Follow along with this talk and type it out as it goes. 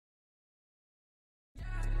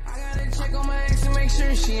check on my ex and make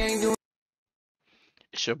sure she ain't doing.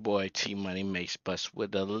 It's your boy Tmoney Makes Bus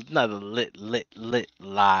with another lit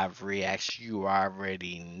live reaction. You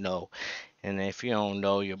already know. And if you don't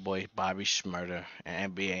know, your boy Bobby Shmurda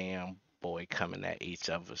and NBA Youngboy coming at each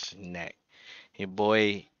other's neck. Your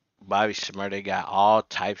boy Bobby Shmurda got all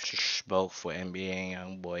types of smoke for NBA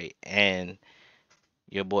Youngboy and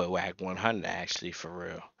your boy Wack 100 actually for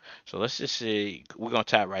real. So let's just see. We're gonna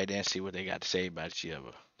tap right in and see what they got to say about each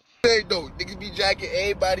other. Hey, though, niggas be jacking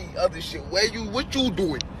everybody other shit. What you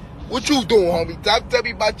doing? What you doing, homie? Tell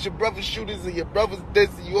me about your brother's shooters and your brother's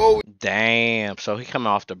this and you always. Damn. So he coming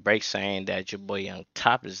off the break saying that your boy Young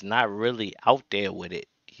Top is not really out there with it.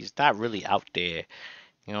 He's not really out there.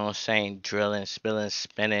 You know what I'm saying? Drilling, spilling,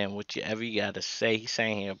 spinning, whatever you gotta say. He's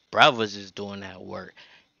saying your brothers is doing that work.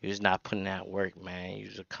 You was not putting that work, man. You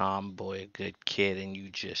was a calm boy, a good kid, and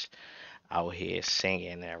you just out here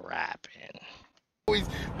singing and rapping.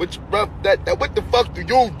 With your brother, that what the fuck do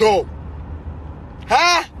you do?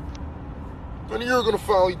 Huh? When you're gonna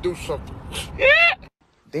finally do something.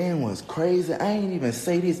 Then what's crazy, I ain't even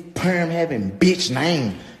say this perm having bitch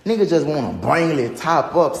name. Nigga just wanna bring it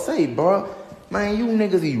top up. Say, bro, man, you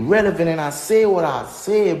niggas irrelevant and I said what I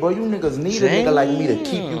said, bro. You niggas need a nigga like me to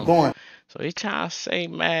keep you going. So he trying to say,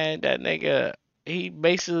 man, that nigga, he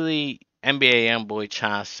basically, NBA Youngboy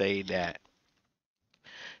trying to say that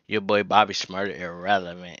your boy Bobby Shmurda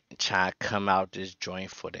irrelevant, trying to come out this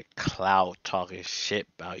joint for the cloud talking shit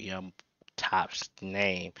about Young Top's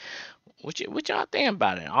name. What y'all think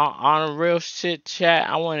about it? On a real shit chat,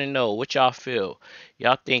 I want to know what y'all feel.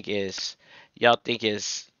 Y'all think it's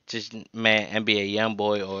just man NBA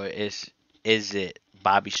Youngboy or is it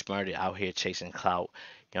Bobby Shmurda out here chasing clout?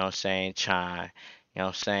 You know what I'm saying? Trying, you know what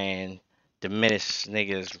I'm saying? Diminish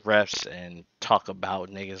niggas reps and talk about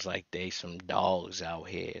niggas like they some dogs out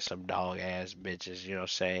here, some dog ass bitches, you know what I'm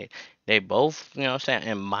saying? They both, you know what I'm saying,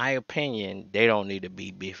 in my opinion, they don't need to be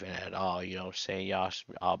beefing at all, you know what I'm saying? Y'all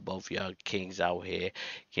are both young kings out here,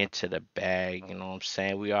 get to the bag, you know what I'm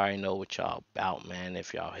saying? We already know what y'all about, man,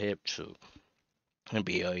 if y'all hip to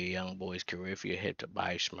NBA young boys career, if you're hip to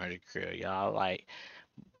Bobby Shmurda career, y'all like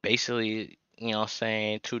basically, you know what I'm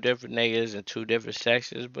saying, two different niggas in two different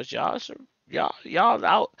sections, but y'all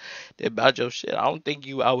out there about your shit. I don't think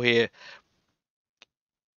you out here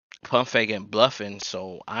pump faking bluffing,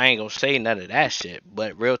 so I ain't gonna say none of that shit.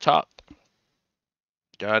 But real talk,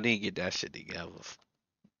 y'all need to get that shit together.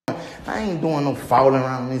 I ain't doing no fouling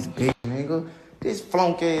around this bitch, nigga. This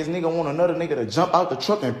flunk ass nigga want another nigga to jump out the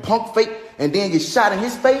truck and punk fake and then get shot in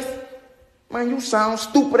his face. Man, you sound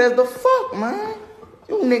stupid as the fuck, man.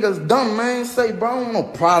 You niggas dumb, man. Say, bro, I don't no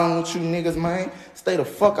problem with you niggas, man. Stay the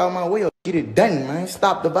fuck out my way or get it done, man.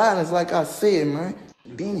 Stop the violence like I said, man.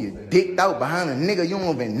 Then you dicked out behind a nigga you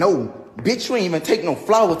don't even know. Bitch, you ain't even take no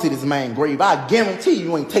flower to this man grave. I guarantee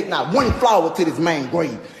you ain't take not one flower to this man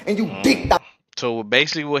grave. And you dicked out. So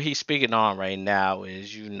basically what he's speaking on right now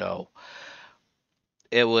is, you know,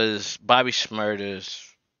 it was Bobby Shmurda's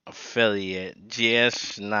affiliate,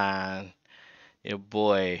 GS9, your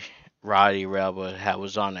boy Roddy Rebel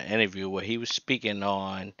was on an interview where he was speaking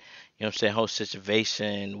on, you know what I'm saying, whole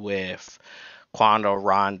situation with Quando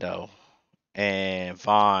Rondo and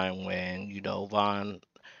Vaughn when, you know, Vaughn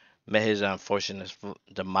met his unfortunate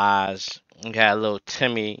demise. He had a little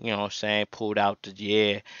Timmy, you know what I'm saying, pulled out the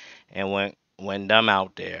year and went dumb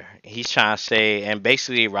out there. He's trying to say, and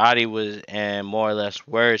basically Roddy was, in more or less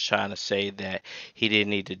words, trying to say that he didn't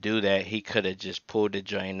need to do that. He could have just pulled the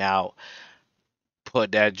joint out,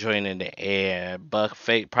 put that joint in the air, buck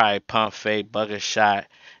fake, probably pump fake, buck a shot,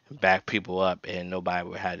 and back people up, and nobody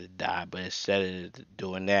would have to die. But instead of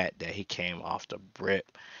doing that, he came off the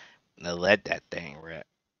rip and let that thing rip.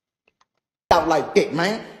 Out like that,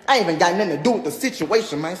 man. I ain't even got nothing to do with the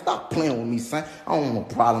situation, man. Stop playing with me, son. I don't want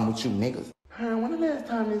no problem with you niggas. When the last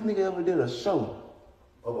time this nigga ever did a show?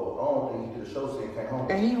 Oh, I don't think he did a show since he came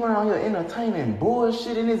home. And he around here entertaining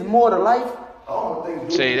bullshit in his more to life? I don't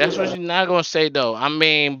think. See, that's what you're not gonna say though. I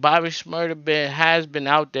mean, Bobby Shmurda has been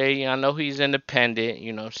out there. You know, I know he's independent.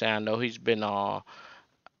 You know what I'm saying? I know he's been on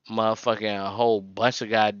motherfucking a whole bunch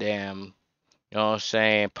of goddamn, you know what I'm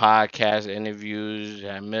saying, podcast interviews,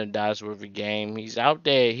 at $1 million worth of game. He's out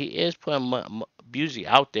there. He is putting music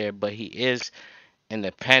out there, but he is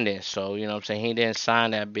independent. So, you know what I'm saying, he didn't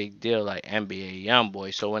sign that big deal like NBA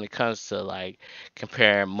Youngboy. So when it comes to like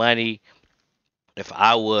comparing money, if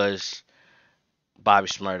I was Bobby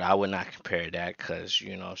Shmurda, I would not compare that because,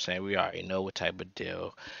 you know what I'm saying, we already know what type of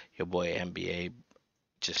deal your boy NBA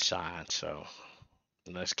just signed. So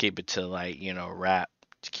let's keep it to like, you know, rap.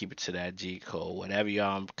 To keep it to that G code, whatever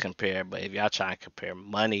y'all compare. But if y'all trying to compare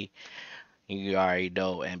money, You already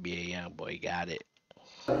know NBA Youngboy got it.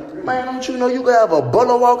 Man, don't you know you could have a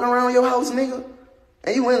butler walking around your house, nigga?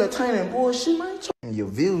 And you entertaining bullshit, man. Your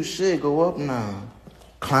views should go up now.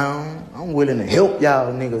 Clown, I'm willing to help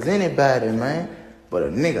y'all niggas, anybody, man. But a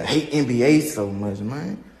nigga hate NBA so much,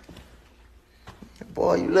 man.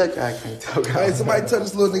 Boy, you look, I can't talk. Hey, somebody tell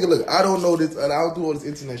this little nigga, look, I don't know this, and I don't do all this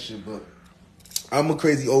internet shit, but I'm a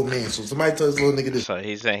crazy old man. So somebody tell this little nigga this. So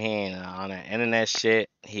he said he ain't on the internet shit.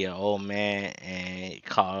 He an old man and he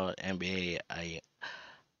called NBA a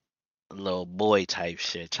little boy type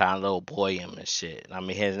shit, trying to little boy him and shit. I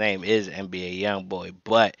mean, his name is NBA Youngboy,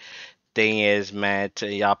 but thing is, man,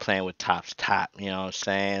 y'all playing with top's top. You know what I'm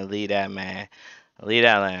saying? Leave that man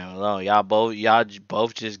alone. Y'all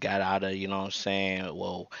both just got out of. You know what I'm saying?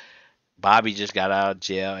 Well, Bobby just got out of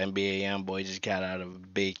jail. NBA Youngboy just got out of a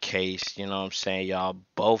big case. You know what I'm saying? Y'all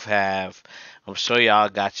both have. I'm sure y'all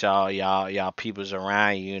got y'all peoples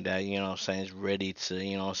around you that you know what I'm saying is ready to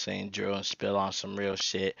you know what I'm saying drill and spill on some real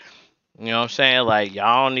shit. You know what I'm saying? Like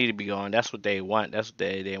y'all don't need to be going. That's what they want. That's what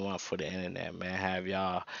they want for the internet, man. Have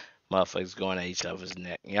y'all motherfuckers going at each other's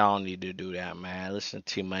neck. Y'all don't need to do that, man. Listen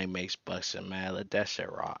to Tmoney makes bucks, and man, let that shit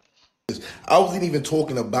rock. I wasn't even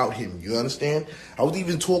talking about him, you understand? I wasn't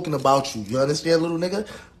even talking about you understand, little nigga?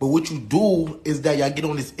 But what you do is that y'all get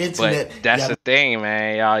on this internet, But that's y'all the thing,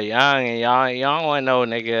 man. Y'all young and y'all don't want no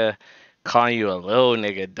nigga calling you a little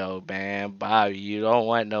nigga though, man. Bobby, you don't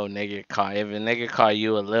want no nigga call. If a nigga call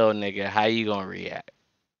you a little nigga, how you gonna react?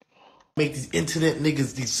 make these internet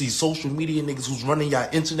niggas, these social media niggas who's running y'all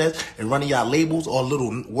internet and running y'all labels, or little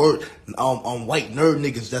word white nerd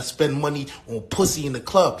niggas that spend money on pussy in the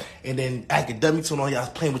club, and then academics and all y'all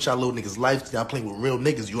playing with y'all little niggas' lives because y'all playing with real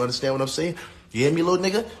niggas. You understand what I'm saying? You hear me, little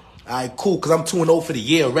nigga? Alright, cool, cause I'm 2-0 for the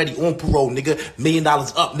year already on parole, nigga. $1 million up,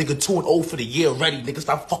 nigga. 2-0 for the year already, nigga.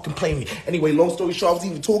 Stop fucking playing me. Anyway, long story short, I was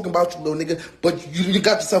even talking about you, little nigga, but you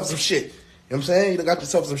got yourself some shit. You know what I'm saying? You got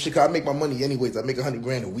yourself some shit. Cause I make my money anyways. I make 100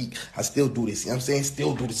 grand a week. I still do this. You know what I'm saying?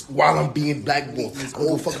 Still do this while I'm being blackballed. I don't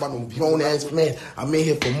give a fuck about no grown ass man. I'm in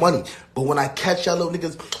here for money. But when I catch y'all little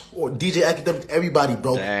niggas, or DJ Academic, everybody,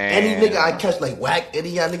 bro. Any nigga I Damn. catch like Wack, any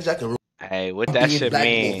y'all niggas I can. Hey, what I'm that being shit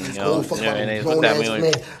blackballed. mean? I don't fuck about no What grown that ass mean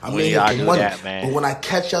man. I'm when in here y'all for do money. that, man? But when I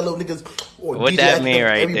catch y'all little niggas, or What DJ that mean Academic,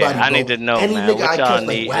 right there? everybody, I need bro. to know, Any man. nigga What I y'all catch like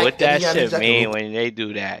need? What Wack, any that y'all shit niggas I can. mean when they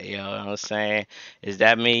do that? You know what I'm saying? Does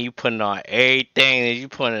that mean you putting on everything that you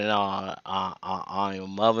putting on your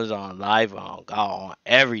mothers, on life, on God, on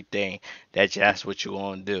everything? That's what you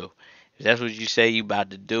gonna do. If that's what you say you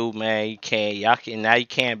about to do, man, you can't. Y'all can now. You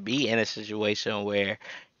can't be in a situation where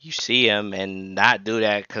you see him and not do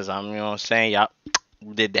that because I'm. You know what I'm saying? Y'all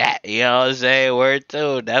did that. You know what I'm saying? Word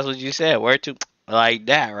two. That's what you said. Word two. Like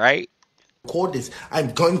that, right? Record this.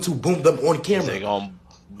 I'm going to boom them on Is they camera. gonna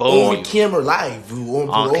boom On you camera live. On on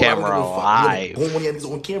parole. I don't give camera a fuck. I'm gonna boom one of live? y'all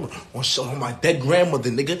niggas on camera. On show on my dead grandmother,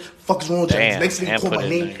 nigga. Fuck is wrong with y'all niggas. Damn, Next nigga and call put my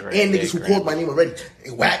it in name the and niggas dead who called my grandma. name already.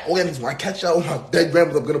 And Wack, all y'all niggas, when I catch y'all on my dead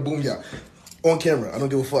grandmother, I'm gonna boom y'all. On camera. I don't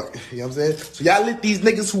give a fuck. You know what I'm saying? So y'all let these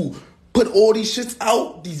niggas who put all these shits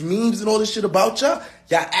out, these memes and all this shit about y'all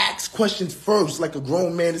ask questions first like a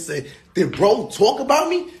grown man to say, did bro talk about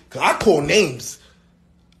me? Cause I call names.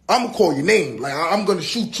 I'm gonna call your name. Like I'm gonna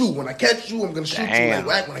shoot you. When I catch you, I'm gonna shoot you. Like Damn.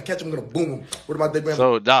 Wack, when I catch him, I'm gonna boom him. What about that grandma?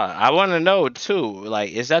 So, dog, I want to know too.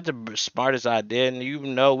 Like, is that the smartest idea? And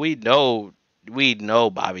we know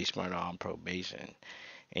Bobby Shmurda on probation,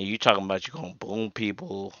 and you talking about you gonna boom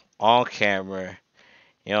people on camera.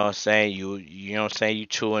 You know what I'm saying? You know what I'm saying? You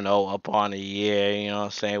 2-0 up on a year. You know what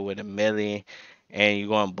I'm saying with 1 million, and you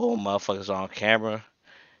gonna boom motherfuckers on camera.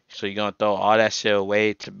 So you're gonna throw all that shit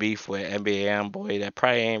away to beef with NBA boy that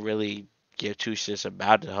probably ain't really give two shits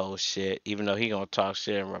about the whole shit, even though he gonna talk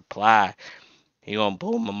shit and reply. He gonna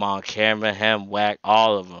boom him on camera, him, Wack,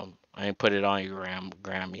 all of them. I ain't put it on your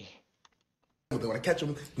Grammy. When I catch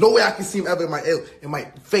him, no way I can see him ever in my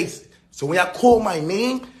face. So when y'all call my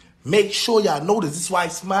name, make sure y'all notice. This is why I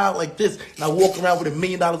smile like this and I walk around with $1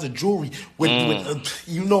 million of jewelry.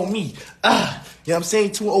 You know me. You know what I'm saying?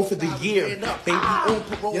 2-0 for the year,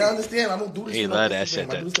 baby. You understand? I don't do this He shit on love that Instagram. shit. I do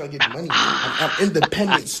That this because I get money. I'm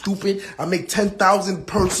independent, stupid. I make 10,000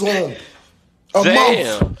 per song a month.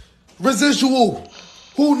 damn. Residual.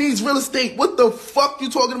 Who needs real estate? What the fuck you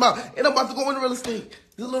talking about? And I'm about to go into real estate.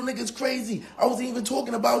 This little nigga's crazy. I wasn't even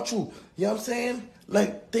talking about you. You know what I'm saying?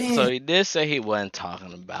 Like, So damn. he did say he wasn't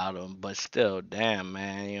talking about him, but still, damn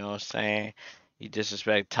man, you know what I'm saying? You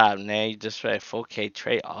disrespect top name, you disrespect 4K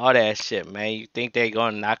trade, all that shit, man. You think they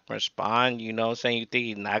gonna not respond? You know what I'm saying? You think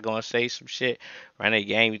he's not gonna say some shit, run a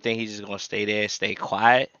game? You think he's just gonna stay there, stay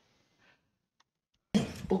quiet?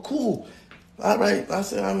 But cool. All right. I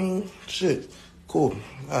said, I mean, shit. Cool.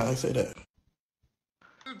 I say that.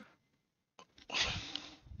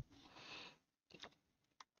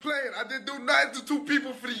 Playing. I didn't do nothing to two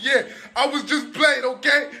people for the year. I was just playing,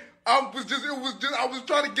 okay? I was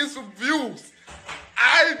trying to get some views.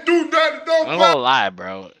 I ain't do nothing to I'm nobody. gonna lie,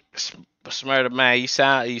 bro. Smurda, man, you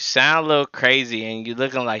sound a little crazy, and you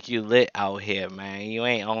looking like you lit out here, man. You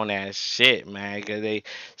ain't on that shit, man. 'Cause they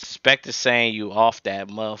suspected saying you off that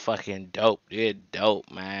motherfucking dope. You're dope,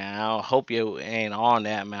 man. I don't hope you ain't on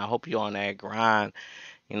that, man. I hope you on that grind.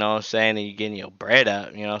 You know what I'm saying? And you getting your bread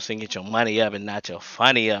up. You know what I'm saying? Get your money up and not your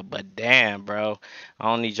funny up. But damn, bro, I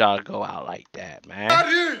don't need y'all to go out like that, man.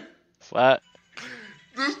 Fuck.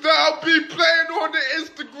 Just now be playing on the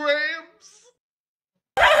Instagrams.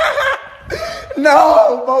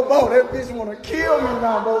 No, Bobo, that bitch wanna kill me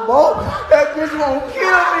now, Bobo. That bitch wanna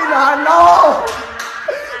kill me now, no.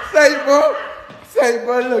 Say,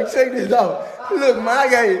 bro, look, check this out. Look, man, I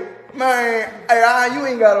got it. Man, hey, you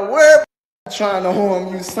ain't gotta worry about trying to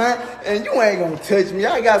harm you, son. And you ain't gonna touch me.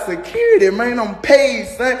 I got security, man. I'm paid,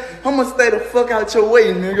 son. I'ma stay the fuck out your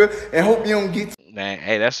way, nigga, and hope you don't get Man,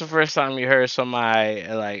 hey, that's the first time you heard somebody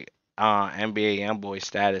like NBA Youngboy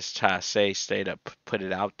status try to say straight up put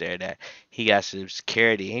it out there that he got some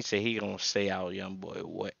security. He said he gonna stay out of Youngboy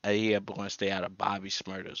way. He gonna stay out of Bobby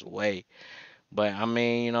Smurder's way. But I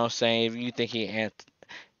mean, you know what I'm saying? If you think he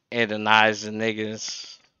antonizing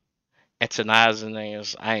niggas, antonizing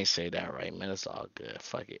niggas, I ain't say that right, man. It's all good.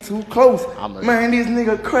 Fuck it. too close. Man, this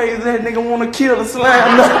nigga crazy. That nigga wanna kill the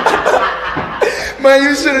slime. Man,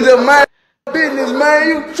 you should've just mind business, man.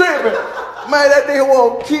 You tripping. Man, that nigga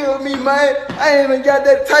wanna kill me, man. I ain't even got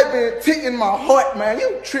that type of tick in my heart, man.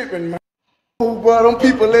 You tripping, man. Oh, bro, them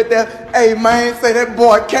people let that, hey, man, say that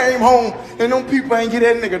boy came home and them people ain't get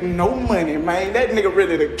that nigga no money, man. That nigga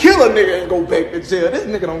ready to kill a nigga and go back to jail. This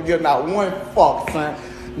nigga don't get not one fuck, son.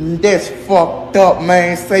 That's fucked up,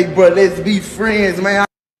 man. Say, bro, let's be friends, man. I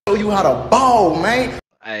show you how to ball, man.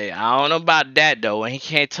 Hey, I don't know about that though. When he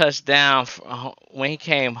can't touch down, when he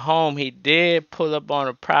came home, he did pull up on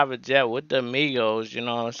a private jet with the amigos. You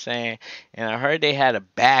know what I'm saying? And I heard they had a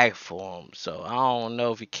bag for him. So I don't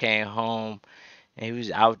know if he came home and he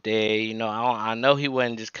was out there. You know, I know he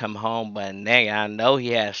wouldn't just come home, but nigga, I know he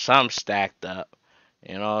had some stacked up.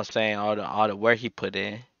 You know what I'm saying? All the work he put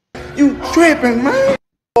in. You tripping, man.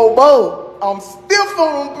 Oh, Bo, I'm stiff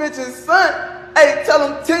on them bitches, son. Hey, tell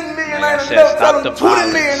them 10 million Like I ain't said, enough. Tell stop the them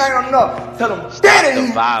 20 million violence. ain't enough. Tell them Stop the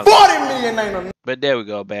 30, violence. 40 million ain't enough. But there we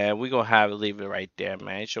go, man. We gonna have to leave it right there,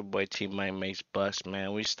 man. It's your boy Tmoney makes bust,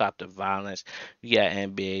 man. We stop the violence. You got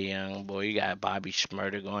NBA young boy. You got Bobby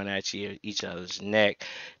Shmurda going at each other's neck.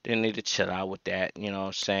 They need to chill out with that. You know what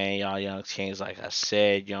I'm saying? Y'all young kings, like I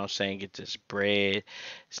said, you know what I'm saying? Get this bread,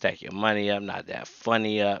 stack your money up, not that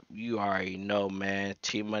funny up. You already know, man.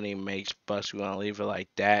 Tmoney makes bust. We gonna leave it like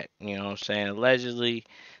that. You know what I'm saying? Allegedly.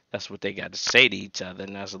 That's what they got to say to each other,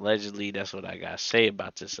 and that's allegedly that's what I got to say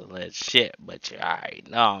about this alleged shit. But you already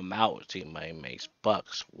know I'm out. Tmoney makes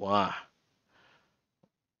bucks. One.